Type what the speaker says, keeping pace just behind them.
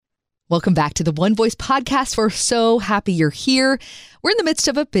Welcome back to the One Voice podcast. We're so happy you're here. We're in the midst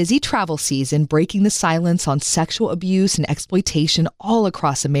of a busy travel season, breaking the silence on sexual abuse and exploitation all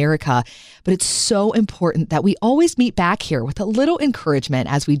across America. But it's so important that we always meet back here with a little encouragement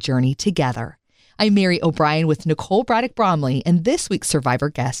as we journey together. I'm Mary O'Brien with Nicole Braddock Bromley, and this week's Survivor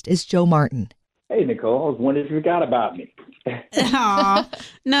guest is Joe Martin. Hey, Nicole, I was wondering if you forgot about me. Aw,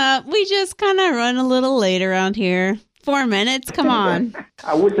 no, we just kind of run a little late around here. 4 minutes, come on.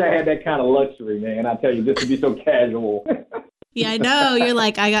 I wish I had that kind of luxury, man. I tell you, this would be so casual. Yeah, I know. You're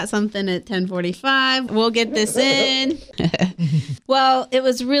like, I got something at 10:45. We'll get this in. Well, it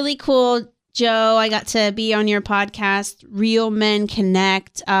was really cool, Joe. I got to be on your podcast, Real Men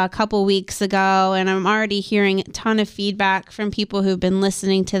Connect, a couple weeks ago, and I'm already hearing a ton of feedback from people who've been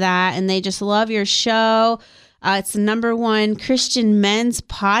listening to that, and they just love your show. It's the #1 Christian men's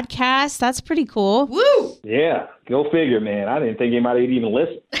podcast. That's pretty cool. Woo! Yeah, go figure, man. I didn't think anybody would even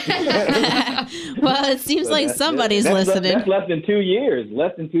listen. Well, it seems like somebody's listening. That's less than 2 years.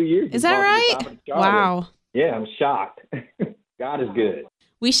 Less than 2 years. Is that right? Wow. Yeah, I'm shocked. God is good.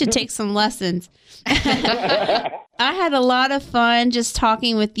 We should take some lessons. I had a lot of fun just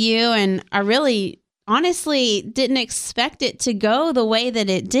talking with you, and I really, honestly, didn't expect it to go the way that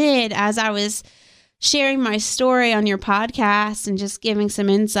it did as I was sharing my story on your podcast and just giving some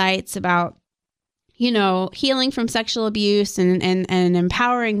insights about, you know, healing from sexual abuse and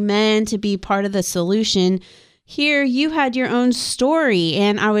empowering men to be part of the solution. Here, you had your own story,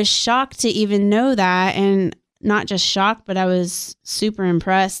 and I was shocked to even know that. And not just shocked, but I was super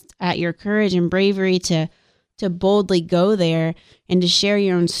impressed at your courage and bravery to boldly go there and to share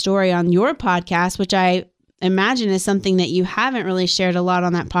your own story on your podcast, which I imagine is something that you haven't really shared a lot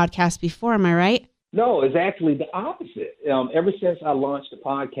on that podcast before. Am I right? No, it's actually the opposite. Ever since I launched the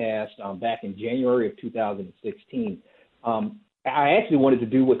podcast back in January of 2016, I actually wanted to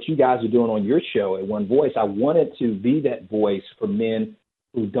do what you guys are doing on your show at One Voice. I wanted to be that voice for men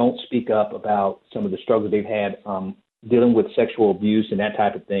who don't speak up about some of the struggles they've had dealing with sexual abuse and that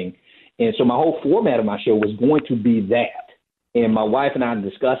type of thing. And so my whole format of my show was going to be that. And my wife and I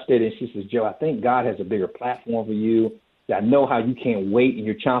discussed it, and she says, Joe, I think God has a bigger platform for you. I know how you can't wait and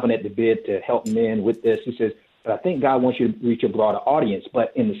you're chomping at the bit to help men with this. He says, but I think God wants you to reach a broader audience.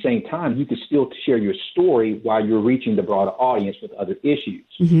 But in the same time, you can still share your story while you're reaching the broader audience with other issues.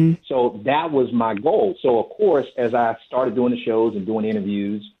 Mm-hmm. So that was my goal. So, of course, as I started doing the shows and doing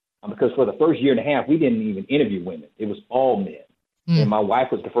interviews, because for the first year and a half, we didn't even interview women. It was all men. And my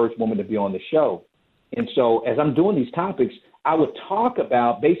wife was the first woman to be on the show. And so as I'm doing these topics, I would talk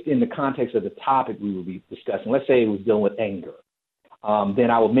about, based in the context of the topic we would be discussing, let's say it was dealing with anger, then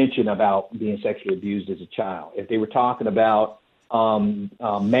I would mention about being sexually abused as a child. If they were talking about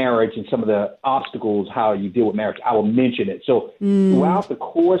marriage and some of the obstacles, how you deal with marriage, I would mention it. So throughout the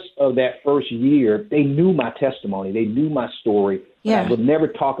course of that first year, they knew my testimony. They knew my story. Yeah. I would never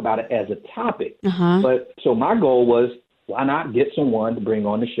talk about it as a topic. Uh-huh. But so my goal was, why not get someone to bring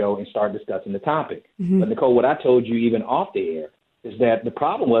on the show and start discussing the topic? Mm-hmm. But, Nicole, what I told you even off the air is that the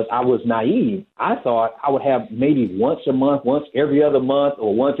problem was I was naive. I thought I would have maybe once a month, once every other month,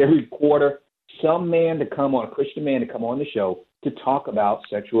 or once every quarter, some man to come on, a Christian man to come on the show to talk about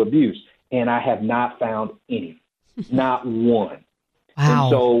sexual abuse. And I have not found any, not one. Wow.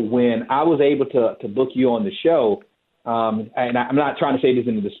 And so when I was able to book you on the show, and I'm not trying to say this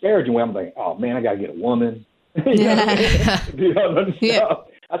in a disparaging way, I'm like, oh, man, I got to get a woman. Yeah.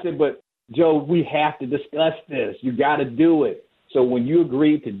 I said, but Joe, we have to discuss this. You got to do it. So when you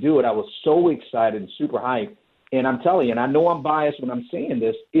agreed to do it, I was so excited and super hyped. And I'm telling you, and I know I'm biased when I'm saying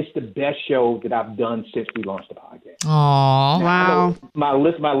this, it's the best show that I've done since we launched the podcast. Aww, wow. My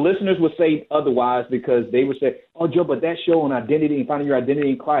listeners would say otherwise because they would say, oh, Joe, but that show on identity and finding your identity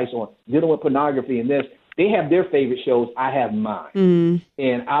in Christ, on dealing with pornography and this, they have their favorite shows. I have mine. Mm.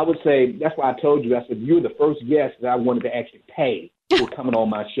 And I would say, that's why I told you, I said, you're the first guest that I wanted to actually pay for coming on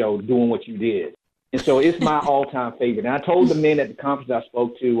my show, doing what you did. And so it's my all-time favorite. And I told the men at the conference I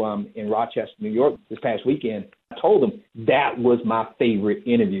spoke to in Rochester, New York this past weekend, I told them that was my favorite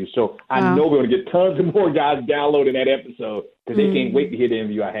interview. So I know we're going to get tons of more guys downloading that episode because they can't wait to hear the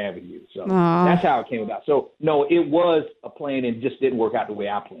interview I have with you. So that's how it came about. So, no, it was a plan and just didn't work out the way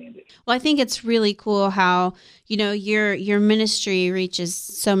I planned it. Well, I think it's really cool how, you know, your ministry reaches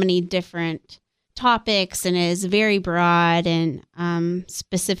so many different topics and is very broad and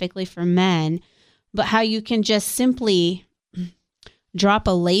specifically for men, but how you can just simply drop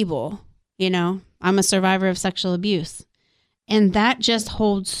a label, you know, I'm a survivor of sexual abuse. And that just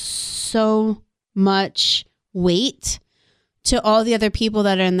holds so much weight to all the other people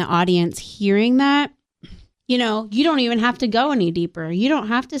that are in the audience hearing that. you know, you don't even have to go any deeper. You don't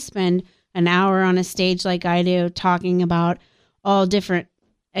have to spend an hour on a stage like I do talking about all different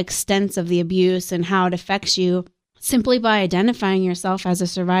extents of the abuse and how it affects you. Simply by identifying yourself as a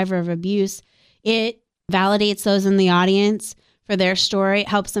survivor of abuse, it validates those in the audience for their story. It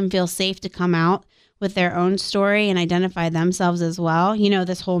helps them feel safe to come out with their own story and identify themselves as well. You know,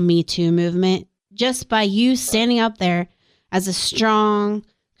 this whole Me Too movement, just by you standing up there as a strong,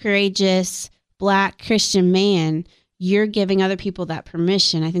 courageous, Black Christian man, you're giving other people that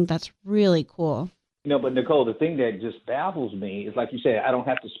permission. I think that's really cool. You know, but Nicole, the thing that just baffles me is, like you said, I don't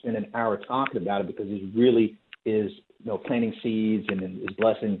have to spend an hour talking about it because it really is, you know, planting seeds and is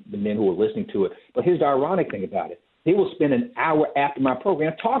blessing the men who are listening to it. But here's the ironic thing about it. They will spend an hour after my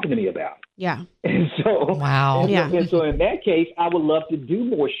program talking to me about it. Yeah. And so, wow. And so in that case, I would love to do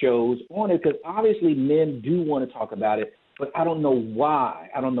more shows on it because obviously men do want to talk about it, but I don't know why.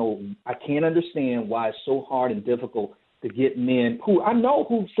 I can't understand why it's so hard and difficult to get men who I know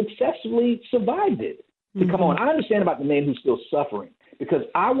who successfully survived it to come on. I understand about the men who's still suffering because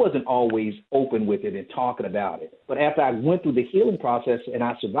I wasn't always open with it and talking about it. But after I went through the healing process and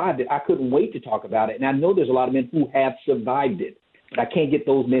I survived it, I couldn't wait to talk about it. And I know there's a lot of men who have survived it, but I can't get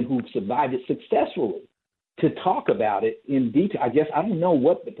those men who've survived it successfully to talk about it in detail. I guess I don't know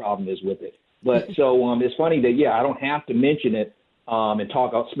what the problem is with it. But so it's funny that, I don't have to mention it and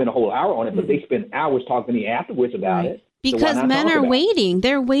I'll spend a whole hour on it, but they spend hours talking to me afterwards about it. Because so men are waiting.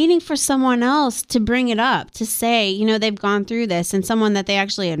 They're waiting for someone else to bring it up, to say, you know, they've gone through this, and someone that they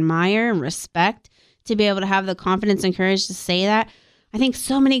actually admire and respect to be able to have the confidence and courage to say that. I think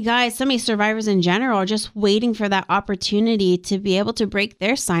so many guys, so many survivors in general are just waiting for that opportunity to be able to break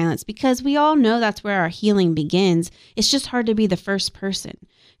their silence, because we all know that's where our healing begins. It's just hard to be the first person.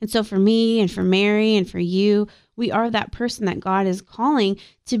 And so for me and for Mary and for you, we are that person that God is calling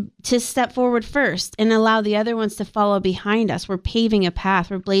to step forward first and allow the other ones to follow behind us. We're paving a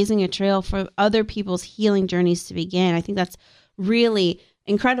path. We're blazing a trail for other people's healing journeys to begin. I think that's really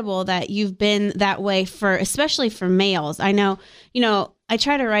incredible that you've been that way especially for males. I know, I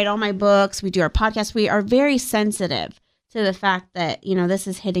try to write all my books. We do our podcast. We are very sensitive to the fact that, this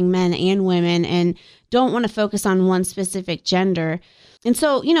is hitting men and women and don't want to focus on one specific gender. And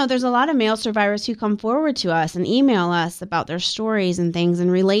so, there's a lot of male survivors who come forward to us and email us about their stories and things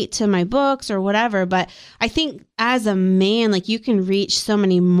and relate to my books or whatever. But I think as a man, you can reach so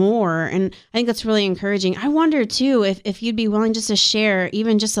many more. And I think that's really encouraging. I wonder, too, if you'd be willing just to share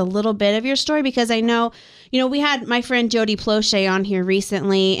even just a little bit of your story, because I know, we had my friend Jody Plauché on here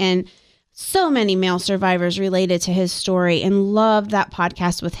recently, and so many male survivors related to his story and loved that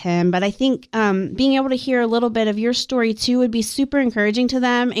podcast with him. But I think being able to hear a little bit of your story too would be super encouraging to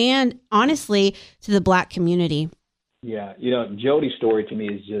them and honestly to the Black community. Yeah. Jody's story to me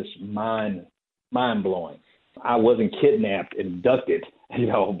is just mind blowing. I wasn't kidnapped and abducted,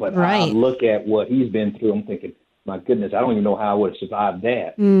 but right. I look at what he's been through. I'm thinking, my goodness, I don't even know how I would have survived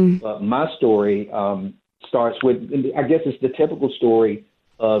that. But my story starts with, I guess it's the typical story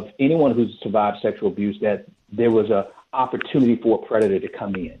of anyone who's survived sexual abuse, that there was an opportunity for a predator to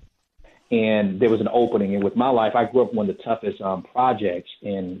come in. And there was an opening. And with my life, I grew up in one of the toughest projects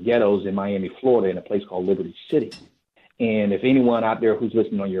and ghettos in Miami, Florida, in a place called Liberty City. And if anyone out there who's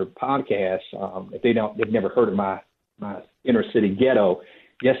listening on your podcast, if they've never heard of my inner city ghetto,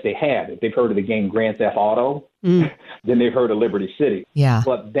 yes, they have. If they've heard of the game Grand Theft Auto, then they've heard of Liberty City. Yeah.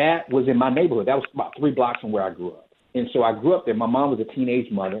 But that was in my neighborhood. That was about 3 blocks from where I grew up. And so I grew up there. My mom was a teenage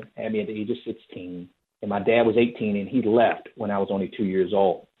mother, had me at the age of 16, and my dad was 18, and he left when I was only 2 years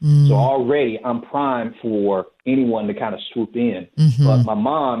old. So already I'm primed for anyone to kind of swoop in. But my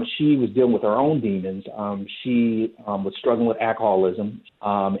mom, she was dealing with her own demons. She was struggling with alcoholism.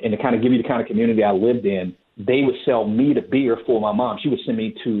 And to kind of give you the kind of community I lived in, they would sell me the beer for my mom. She would send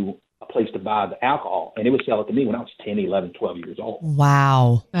me to a place to buy the alcohol, and they would sell it to me when I was 10, 11, 12 years old.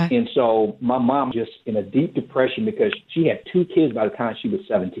 Wow. And so my mom just in a deep depression because she had 2 kids by the time she was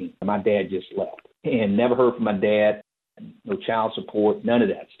 17. My dad just left and never heard from my dad, no child support, none of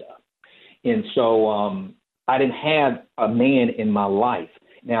that stuff. And so I didn't have a man in my life.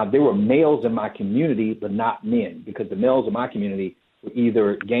 Now, there were males in my community, but not men, because the males in my community were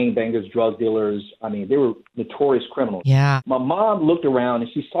either gangbangers, drug dealers. I mean, they were notorious criminals. Yeah. My mom looked around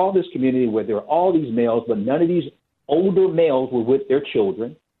and she saw this community where there were all these males, but none of these older males were with their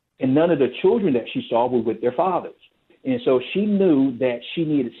children, and none of the children that she saw were with their fathers. And so she knew that she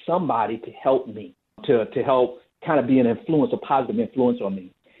needed somebody to help me, to help kind of be an influence, a positive influence on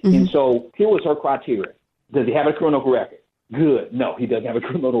me. And so here was her criteria. Does he have a criminal record? Good. No, he doesn't have a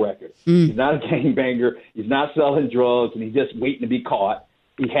criminal record. He's not a gangbanger. He's not selling drugs, and he's just waiting to be caught.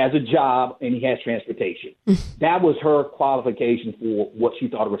 he has a job, and he has transportation. That was her qualification for what she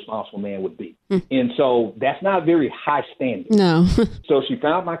thought a responsible man would be. And so that's not very high standard. No. So she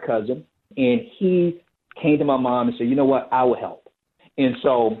found my cousin, and he came to my mom and said, you know what, I will help. And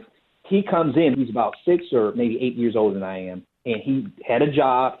so he comes in. He's about 6 or maybe 8 years older than I am. And he had a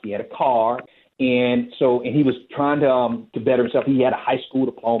job. He had a car. And he was trying to better himself. He had a high school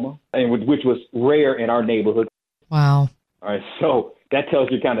diploma, which was rare in our neighborhood. Wow. All right. So that tells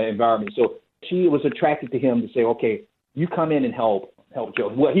you kind of environment. So she was attracted to him to say, okay, you come in and help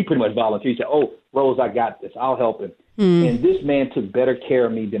Joe. Well, he pretty much volunteered. He said, oh, Rose, I got this. I'll help him. And this man took better care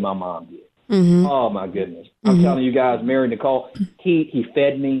of me than my mom did. Oh, my goodness. I'm telling you guys, Mary Nicole, he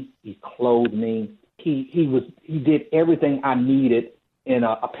fed me. He clothed me. He did everything I needed in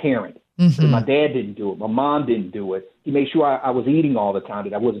a parent. My dad didn't do it. My mom didn't do it. He made sure I was eating all the time,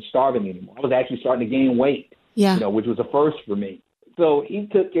 that I wasn't starving anymore. I was actually starting to gain weight, which was a first for me. So he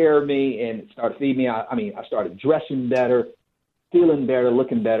took care of me and started feeding me. I started dressing better, feeling better,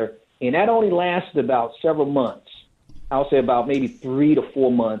 looking better. And that only lasted about several months. I'll say about maybe 3 to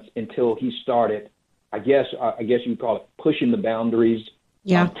 4 months until he started, I guess you'd call it pushing the boundaries,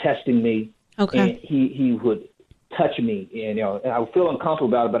 testing me. Okay. And he would touch me, and I would feel uncomfortable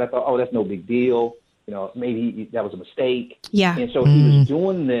about it, but I thought, oh, that's no big deal. Maybe that was a mistake. Yeah. And so he was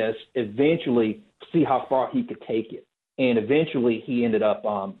doing this eventually, see how far he could take it. And eventually he ended up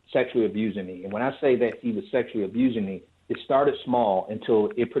sexually abusing me. And when I say that he was sexually abusing me, it started small until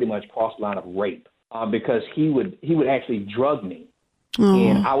it pretty much crossed the line of rape, because he would actually drug me,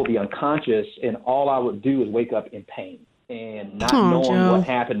 and I would be unconscious, and all I would do is wake up in pain and not knowing Joe. what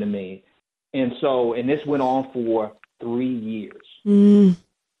happened to me. And this went on for 3 years.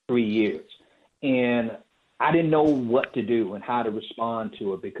 3 years. And I didn't know what to do and how to respond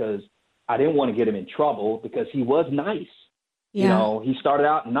to it, because I didn't want to get him in trouble, because he was nice. Yeah. He started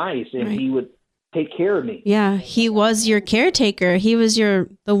out nice, and he would take care of me. Yeah, he was your caretaker. He was the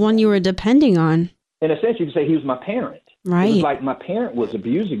one you were depending on. In a sense, you could say he was my parent. Right. It was like my parent was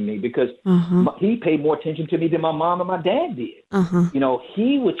abusing me, because he paid more attention to me than my mom and my dad did.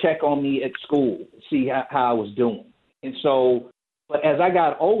 He would check on me at school, see how I was doing. And so, but as I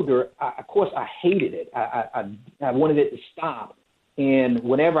got older, of course, I hated it. I wanted it to stop. And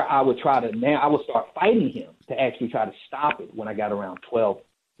whenever I would I would start fighting him to actually try to stop it when I got around 12,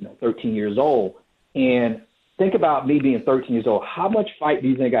 13 years old. And think about me being 13 years old. How much fight do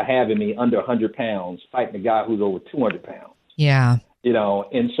you think I have in me under 100 pounds fighting a guy who's over 200 pounds? Yeah.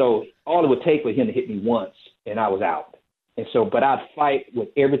 And so all it would take for him to hit me once, and I was out. And so, but I'd fight with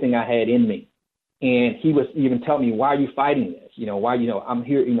everything I had in me. And he was even telling me, why are you fighting this? Why, I'm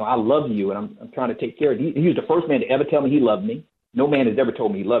here, I love you, and I'm trying to take care of you. He was the first man to ever tell me he loved me. No man has ever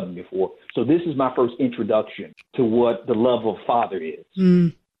told me he loved me before. So this is my first introduction to what the love of Father is.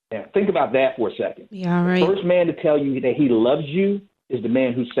 Now, think about that for a second. Yeah, right. The first man to tell you that he loves you is the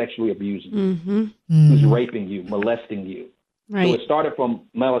man who's sexually abusing you, who's raping you, molesting you. Right. So it started from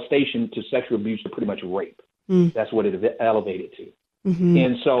molestation to sexual abuse to pretty much rape. That's what it elevated to.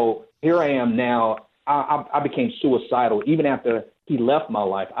 And so here I am now. I became suicidal. Even after he left my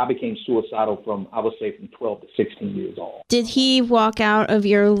life, I became suicidal from 12 to 16 years old. Did he walk out of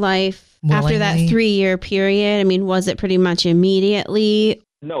your life after that Willingly? 3-year period? I mean, was it pretty much immediately?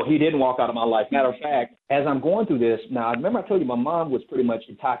 No, he didn't walk out of my life. Matter of fact, as I'm going through this, now, I remember I told you my mom was pretty much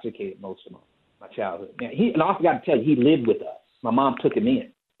intoxicated most of my childhood. Now, and I forgot to tell you, he lived with us. My mom took him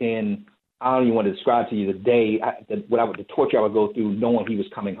in. And I don't even want to describe to you the day, the torture I would go through knowing he was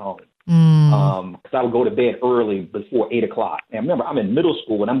coming home. Because I would go to bed early before 8 o'clock. And remember, I'm in middle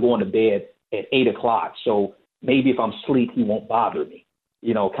school and I'm going to bed at 8 o'clock. So maybe if I'm asleep, he won't bother me,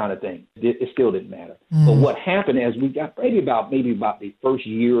 kind of thing. It still didn't matter. But what happened as we got maybe about the first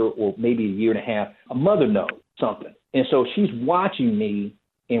year or maybe a year and a half, a mother knows something. And so she's watching me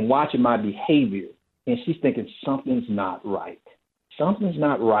and watching my behavior. And she's thinking something's not right. Something's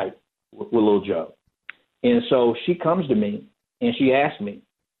not right with little Joe. And so she comes to me and she asks me,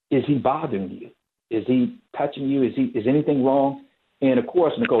 is he bothering you? Is he touching you? Is anything wrong? And of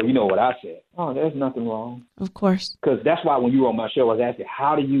course, Nicole, you know what I said. Oh, there's nothing wrong. Of course. Because that's why when you were on my show, I was asking,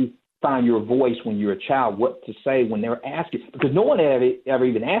 how do you find your voice when you're a child, what to say when they're asking? Because no one had ever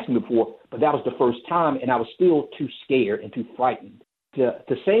even asked me before, but that was the first time, and I was still too scared and too frightened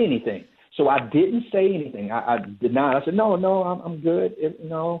to say anything. So I didn't say anything. I did not. I said, no, I'm good.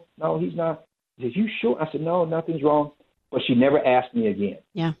 No, he's not. She said, you sure? I said, no, nothing's wrong. But she never asked me again.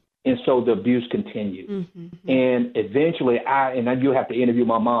 Yeah. And so the abuse continued. And eventually and you have to interview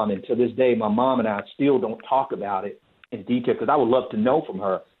my mom. And to this day, my mom and I still don't talk about it in detail because I would love to know from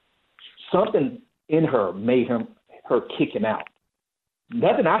her. Something in her made her kick him out.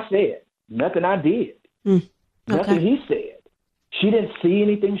 Nothing I said, nothing I did, Okay. nothing he said. She didn't see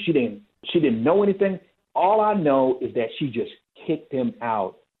anything. She didn't know anything. All I know is that she just kicked him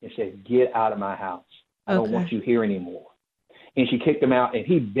out and said, "Get out of my house. I don't want you here anymore." And she kicked him out, and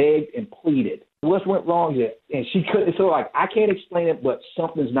he begged and pleaded. What went wrong there? And she couldn't. So like, I can't explain it, but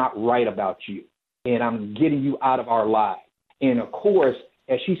something's not right about you, and I'm getting you out of our lives. And of course,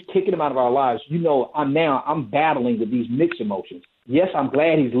 as she's kicking him out of our lives, I'm battling with these mixed emotions. Yes, I'm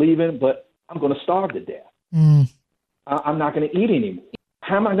glad he's leaving, but I'm going to starve to death. I'm not going to eat anymore.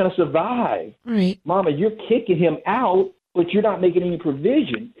 How am I going to survive? Right. Mama, you're kicking him out, but you're not making any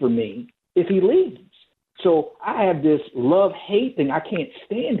provision for me if he leaves. So I have this love-hate thing. I can't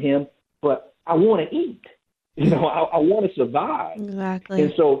stand him, but I want to eat. I want to survive. Exactly.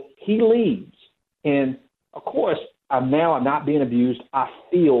 And so he leaves. And, of course, I'm not being abused. I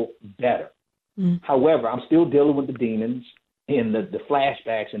feel better. However, I'm still dealing with the demons and the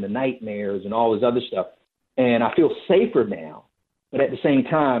flashbacks and the nightmares and all this other stuff. And I feel safer now. But at the same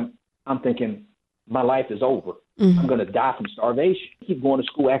time, I'm thinking my life is over. I'm going to die from starvation. I keep going to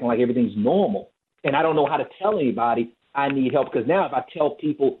school acting like everything's normal. And I don't know how to tell anybody I need help, because now if I tell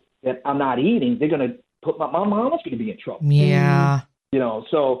people that I'm not eating, they're going to put my mama's going to be in trouble. Yeah.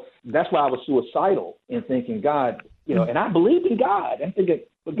 So that's why I was suicidal and thinking, God, and I believed in God. I'm thinking,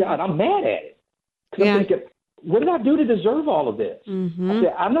 but God, I'm mad at it. 'Cause I'm thinking, what did I do to deserve all of this? I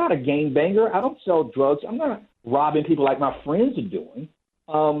said, I'm not a gangbanger. I don't sell drugs. I'm not robbing people like my friends are doing.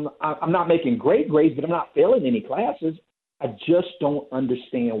 I'm not making great grades, but I'm not failing any classes. I just don't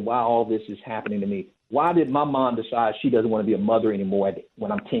understand why all this is happening to me. Why did my mom decide she doesn't want to be a mother anymore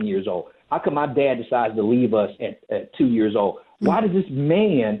when I'm 10 years old? How come my dad decides to leave us at 2 years old? Why did this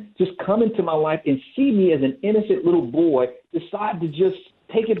man just come into my life and see me as an innocent little boy, decide to just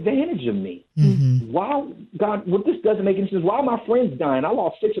take advantage of me? Why, God, this doesn't make any sense. Why are my friends dying? I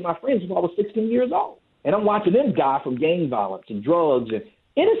lost 6 of my friends when I was 16 years old. And I'm watching them die from gang violence and drugs and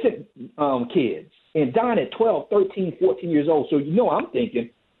innocent kids and dying at 12, 13, 14 years old. So, I'm thinking,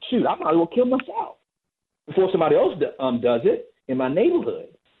 shoot, I might as well kill myself before somebody else does it in my neighborhood.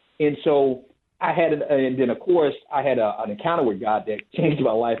 And so and then, of course, I had an encounter with God that changed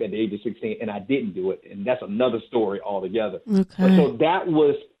my life at the age of 16, and I didn't do it. And that's another story altogether. Okay. So that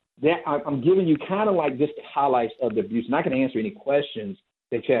was that. I'm giving you kind of like just the highlights of the abuse. And I can answer any questions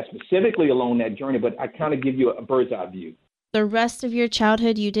that you have specifically along that journey, but I kind of give you a bird's eye view. The rest of your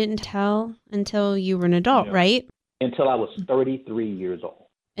childhood you didn't tell until you were an adult, right? Until I was 33 years old.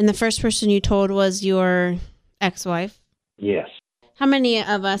 And the first person you told was your ex-wife? Yes. How many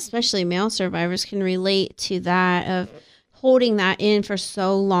of us, especially male survivors, can relate to that, of holding that in for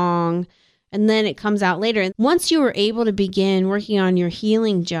so long and then it comes out later? And once you were able to begin working on your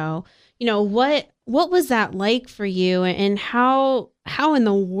healing, Jo, what was that like for you, and how in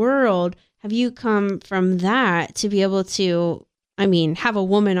the world have you come from that to be able to, have a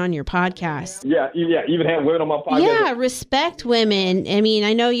woman on your podcast? Yeah, even have women on my podcast. Yeah, respect women.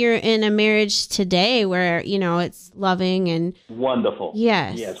 I know you're in a marriage today where, it's loving and wonderful.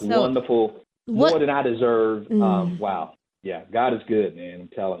 Yes. Yes, so wonderful. More than I deserve. Wow. Yeah, God is good, man. I'm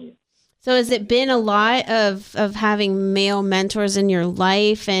telling you. So has it been a lot of having male mentors in your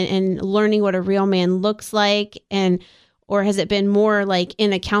life and learning what a real man looks like, or has it been more like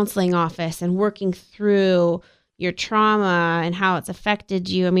in a counseling office and working through your trauma and how it's affected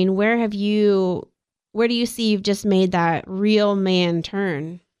you? Where do you see you've just made that real man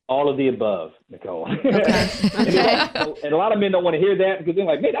turn? All of the above, Nicole. Okay. And a lot of men don't want to hear that because they're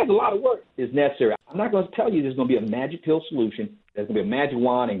like, man, that's a lot of work. It's necessary. I'm not going to tell you there's going to be a magic pill solution. There's going to be a magic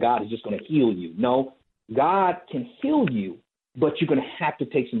wand and God is just going to heal you. No, God can heal you, but you're going to have to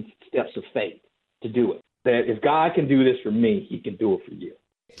take some steps of faith to do it. That if God can do this for me, he can do it for you.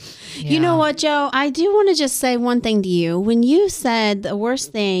 Yeah. You know what, Jo? I do want to just say one thing to you. When you said the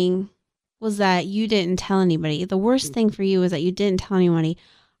worst thing was that you didn't tell anybody, the worst thing for you was that you didn't tell anybody,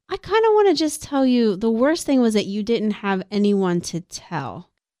 I kind of want to just tell you the worst thing was that you didn't have anyone to tell.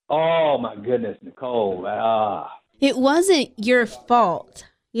 Oh, my goodness, Nicole. It wasn't your fault.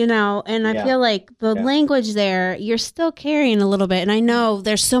 And I feel like the language there, you're still carrying a little bit. And I know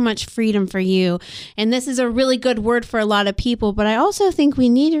there's so much freedom for you. And this is a really good word for a lot of people. But I also think we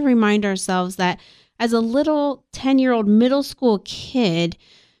need to remind ourselves that as a little 10-year-old middle school kid,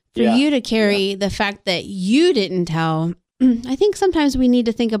 for you to carry the fact that you didn't tell, I think sometimes we need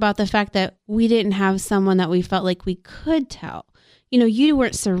to think about the fact that we didn't have someone that we felt like we could tell. You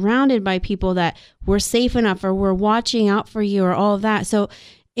weren't surrounded by people that were safe enough or were watching out for you or all of that. So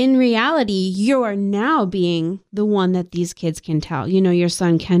in reality, you are now being the one that these kids can tell. Your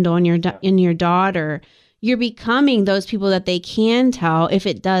son Kendall and your daughter, you're becoming those people that they can tell if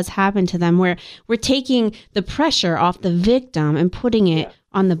it does happen to them, where we're taking the pressure off the victim and putting it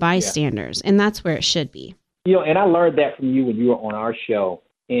on the bystanders. And that's where it should be. And I learned that from you when you were on our show.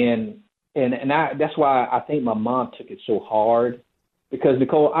 And that's why I think my mom took it so hard. Because,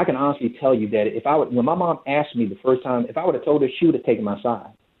 Nicole, I can honestly tell you that when my mom asked me the first time, if I would have told her, she would have taken my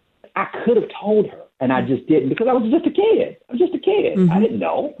side. I could have told her, and I just didn't because I was just a kid. I was just a kid. I didn't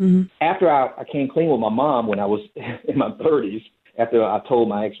know. After I came clean with my mom when I was in my 30s, after I told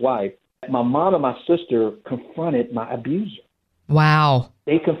my ex-wife, my mom and my sister confronted my abuser. Wow.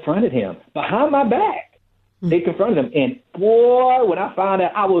 They confronted him behind my back. They confronted him. And boy, when I found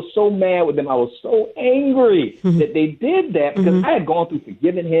out, I was so mad with them. I was so angry that they did that because I had gone through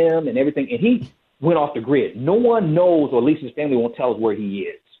forgiving him and everything. And he went off the grid. No one knows, or at least his family won't tell us where he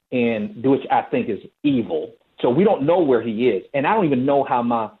is, and which I think is evil. So we don't know where he is. And I don't even know how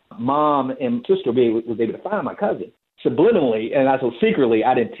my mom and sister was able to find my cousin. Subliminally, and so secretly,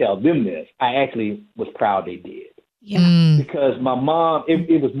 I didn't tell them this. I actually was proud they did. Yeah. Because my mom,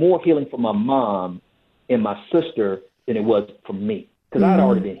 it was more healing for my mom and my sister than it was for me, because I had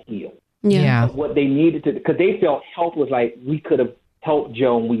already been healed. Yeah. What they needed to, because they felt helpless, like we could have helped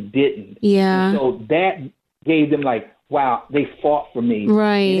Joe and we didn't. Yeah. And so that gave them like, wow, they fought for me.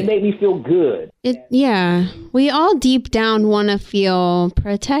 Right. It made me feel good. We all deep down want to feel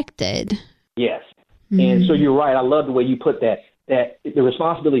protected. Yes. And so you're right. I love the way you put that the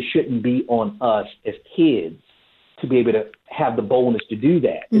responsibility shouldn't be on us as kids to be able to have the boldness to do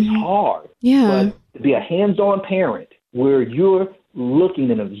that. It's hard. Yeah. But to be a hands-on parent where you're looking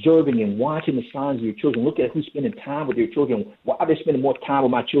and observing and watching the signs of your children, look at who's spending time with your children, why they're spending more time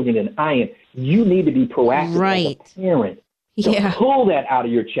with my children than I am. You need to be proactive as a parent to pull that out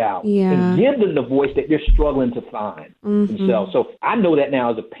of your child and give them the voice that they're struggling to find themselves. So I know that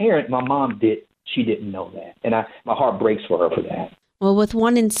now as a parent. My mom she didn't know that. And my heart breaks for her for that. Well, with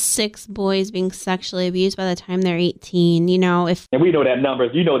 1 in 6 boys being sexually abused by the time they're 18, and we know that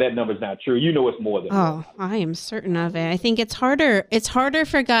number's not true. It's more than that. I am certain of it. I think it's harder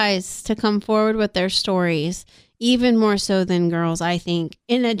for guys to come forward with their stories, even more so than girls, I think,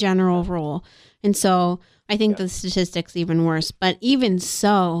 in a general rule. And so I think the statistics even worse. But even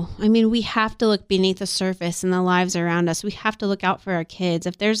so, we have to look beneath the surface in the lives around us. We have to look out for our kids.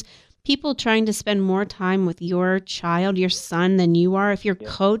 If there's people trying to spend more time with your child, your son, than you are, if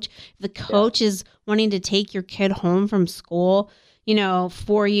the coach is wanting to take your kid home from school,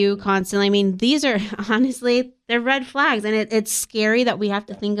 for you constantly. These are honestly, they're red flags. And it's scary that we have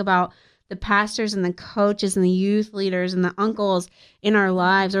to think about the pastors and the coaches and the youth leaders and the uncles in our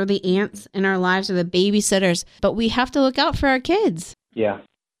lives, or the aunts in our lives, or the babysitters. But we have to look out for our kids. Yeah.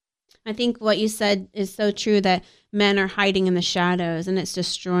 I think what you said is so true, that men are hiding in the shadows and it's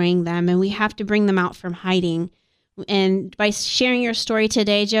destroying them. And we have to bring them out from hiding. And by sharing your story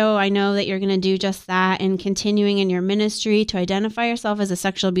today, Joe, I know that you're going to do just that, and continuing in your ministry to identify yourself as a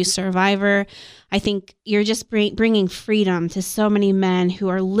sexual abuse survivor. I think you're just bringing freedom to so many men who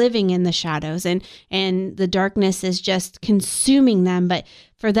are living in the shadows, and the darkness is just consuming them. But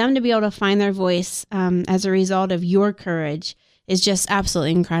for them to be able to find their voice as a result of your courage is just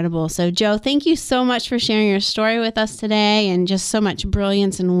absolutely incredible. So, Joe, thank you so much for sharing your story with us today, and just so much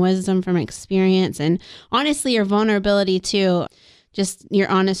brilliance and wisdom from experience, and honestly, your vulnerability too. Just your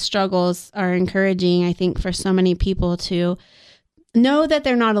honest struggles are encouraging, I think, for so many people to know that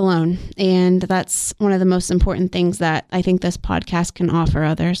they're not alone. And that's one of the most important things that I think this podcast can offer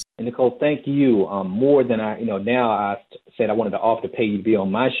others. And Nicole, thank you more than now I said I wanted to offer to pay you to be on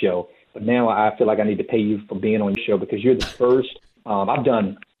my show. But now I feel like I need to pay you for being on your show, because you're the first. I've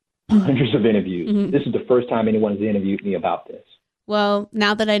done hundreds of interviews. This is the first time anyone's interviewed me about this. Well,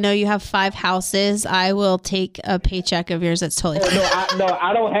 now that I know you have 5 houses, I will take a paycheck of yours. That's totally fine. No,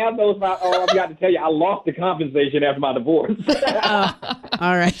 I don't have those. I've got to tell you, I lost the compensation after my divorce.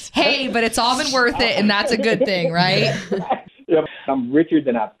 All right. Hey, but it's all been worth it, and that's a good thing, right? I'm richer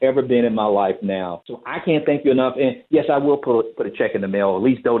than I've ever been in my life now. So I can't thank you enough. And yes, I will put a check in the mail, or at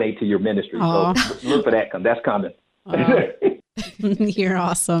least donate to your ministry. So look for that. That's coming. You're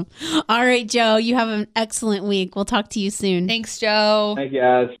awesome. All right, Joe, you have an excellent week. We'll talk to you soon. Thanks, Joe. Thank you,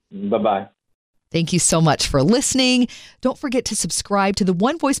 guys. Bye-bye. Thank you so much for listening. Don't forget to subscribe to the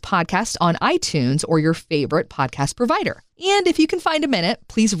One Voice podcast on iTunes or your favorite podcast provider. And if you can find a minute,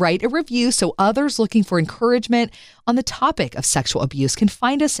 please write a review so others looking for encouragement on the topic of sexual abuse can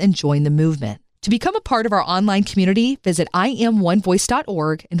find us and join the movement. To become a part of our online community, visit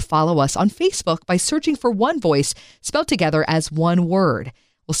iamonevoice.org and follow us on Facebook by searching for One Voice, spelled together as one word.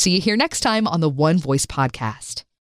 We'll see you here next time on the One Voice podcast.